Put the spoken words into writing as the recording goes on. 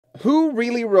Who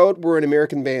really wrote We're an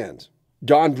American Band?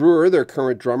 Don Brewer, their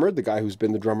current drummer, the guy who's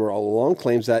been the drummer all along,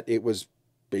 claims that it was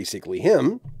basically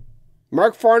him.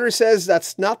 Mark Farner says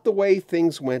that's not the way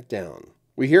things went down.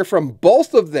 We hear from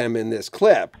both of them in this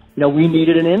clip. We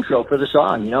needed an intro for the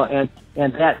song, and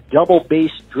that double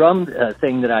bass drum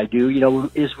thing that I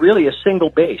do, is really a single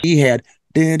bass. He had,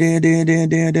 we're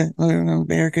an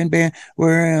American band,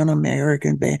 we're an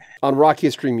American band. On Rock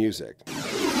History Music.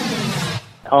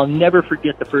 I'll never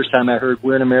forget the first time I heard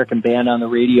We're an American Band on the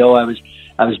radio. I was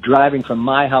driving from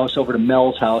my house over to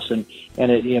Mel's house, and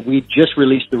we just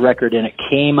released the record, and it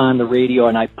came on the radio,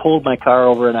 and I pulled my car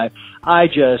over, and I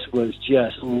just was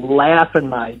laughing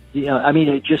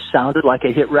it just sounded like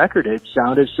a hit record. It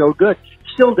sounded so good.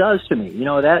 Still does to me.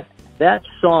 That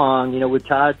song, with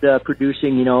Todd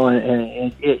producing,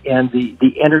 and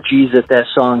the energies that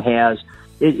song has,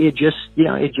 it just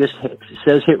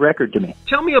says hit record to me.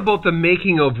 Tell me about the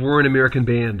making of We're an American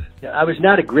Band. I was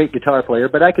not a great guitar player,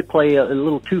 but I could play a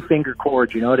little two-finger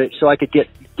chords, so I could get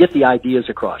the ideas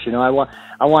across. I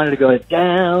wanted to go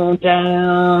down,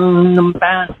 down,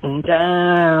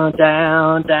 down,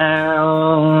 down,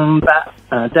 down,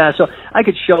 down. So I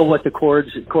could show what the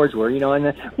chords were, and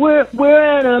then we're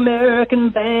an American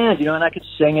band, and I could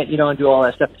sing it, and do all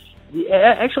that stuff.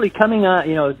 Actually, coming on,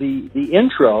 the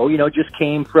intro, just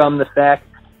came from the fact,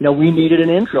 we needed an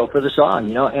intro for the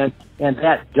song, and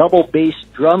that double bass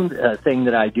drum thing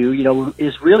that I do,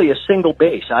 is really a single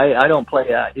bass. I don't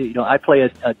play, I play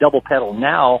a double pedal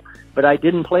now, but I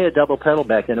didn't play a double pedal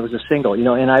back then. It was a single,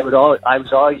 and I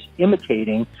was always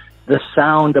imitating the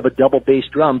sound of a double bass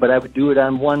drum, but I would do it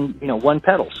on one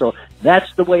pedal. So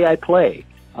that's the way I play.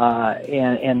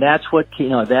 And that's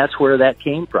that's where that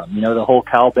came from, the whole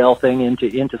cowbell thing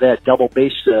into that double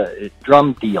bass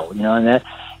drum deal,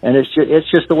 and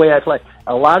it's just the way I play.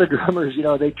 A lot of drummers,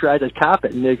 they try to cop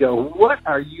it and they go, "What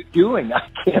are you doing? I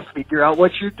can't figure out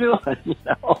what you're doing."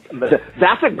 But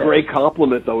that's a great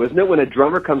compliment, though, isn't it? When a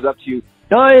drummer comes up to you.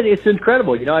 No, it's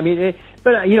incredible,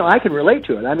 but I can relate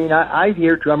to it. I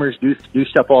hear drummers do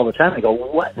stuff all the time. I go,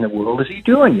 "What in the world is he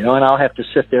doing?" And I'll have to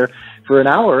sit there for an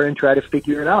hour and try to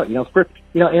figure it out. And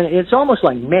it's almost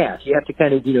like math. You have to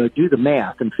kind of do the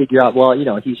math and figure out. Well,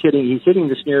 he's hitting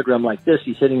the snare drum like this.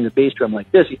 He's hitting the bass drum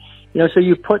like this. So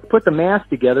you put the math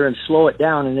together and slow it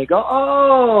down, and they go,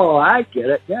 "Oh, I get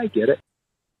it. Yeah, I get it."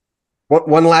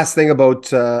 One last thing about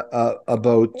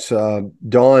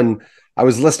Don. I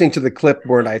was listening to the clip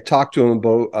where I talked to him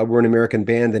about We're an American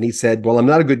Band, and he said, "Well, I'm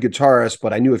not a good guitarist,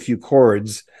 but I knew a few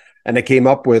chords, and I came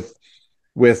up with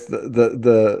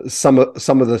the some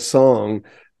of the song."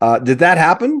 Did that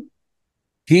happen?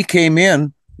 He came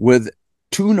in with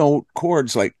 2-note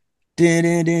chords, like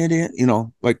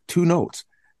like 2 notes.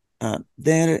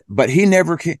 But he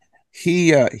never came.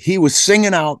 He was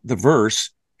singing out the verse.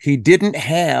 He didn't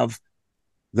have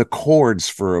the chords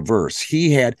for a verse.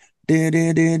 He had we're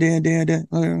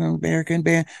an American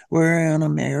band, we're an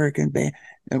American band,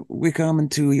 we're coming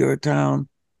to your town,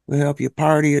 we'll help you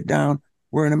party it down,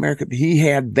 we're an American. He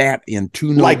had that in 2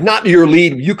 notes. Like not your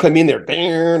lead, you come in there,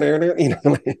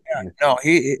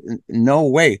 no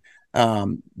way.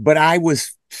 But I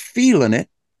was feeling it.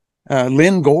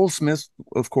 Lynn Goldsmith,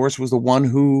 of course, was the one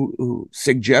who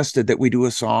suggested that we do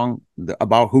a song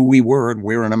about who we were, and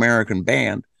we're an American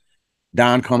band.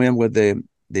 Don come in with the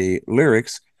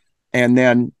lyrics. And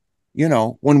then,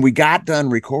 when we got done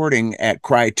recording at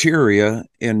Criteria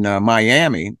in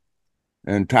Miami,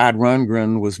 and Todd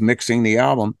Rundgren was mixing the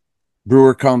album,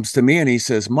 Brewer comes to me and he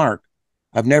says, "Mark,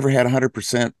 I've never had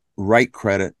 100% right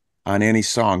credit on any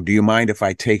song. Do you mind if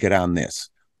I take it on this?"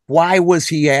 Why was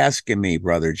he asking me,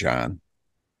 Brother John?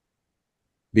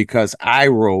 Because I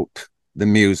wrote the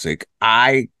music.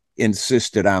 I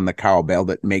insisted on the cowbell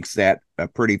that makes that a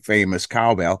pretty famous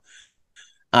cowbell.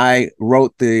 I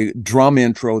wrote the drum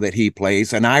intro that he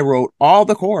plays, and I wrote all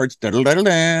the chords. That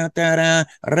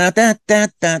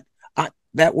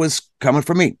was coming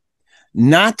from me.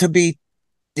 Not to be,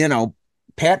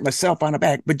 pat myself on the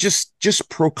back, but just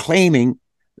proclaiming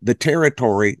the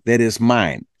territory that is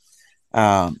mine,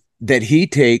 that he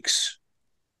takes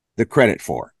the credit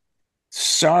for.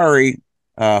 Sorry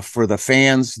for the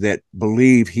fans that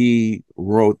believe he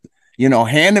wrote,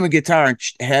 hand him a guitar and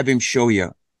have him show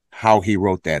you how he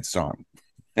wrote that song.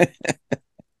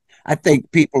 I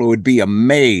think people would be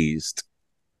amazed.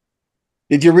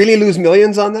 Did you really lose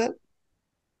millions on that?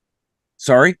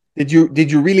 Sorry? Did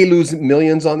you really lose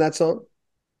millions on that song?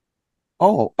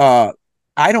 Oh,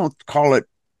 I don't call it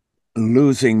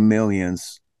losing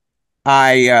millions.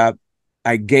 I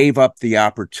gave up the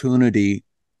opportunity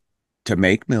to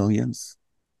make millions,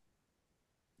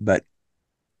 but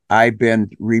I've been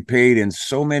repaid in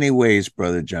so many ways,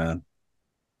 Brother John.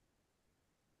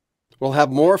 We'll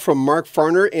have more from Mark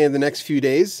Farner in the next few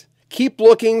days. Keep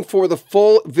looking for the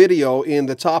full video in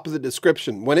the top of the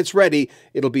description. When it's ready,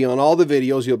 it'll be on all the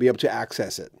videos. You'll be able to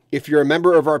access it. If you're a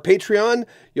member of our Patreon,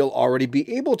 you'll already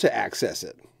be able to access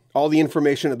it. All the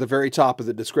information at the very top of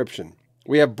the description.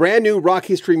 We have brand new Rock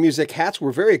History Music hats.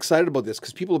 We're very excited about this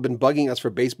because people have been bugging us for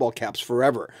baseball caps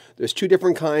forever. There's 2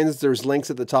 different kinds. There's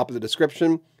links at the top of the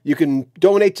description. You can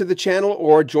donate to the channel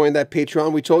or join that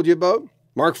Patreon we told you about.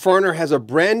 Mark Farner has a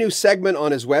brand new segment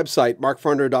on his website,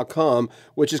 markfarner.com,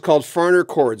 which is called Farner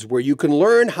Chords, where you can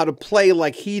learn how to play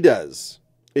like he does.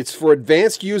 It's for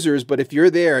advanced users, but if you're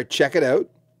there, check it out.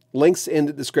 Links in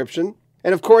the description.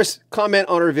 And of course, comment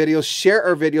on our videos, share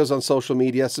our videos on social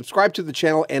media, subscribe to the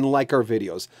channel, and like our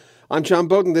videos. I'm John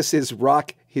Beaudin. This is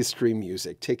Rock History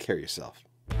Music. Take care of yourself.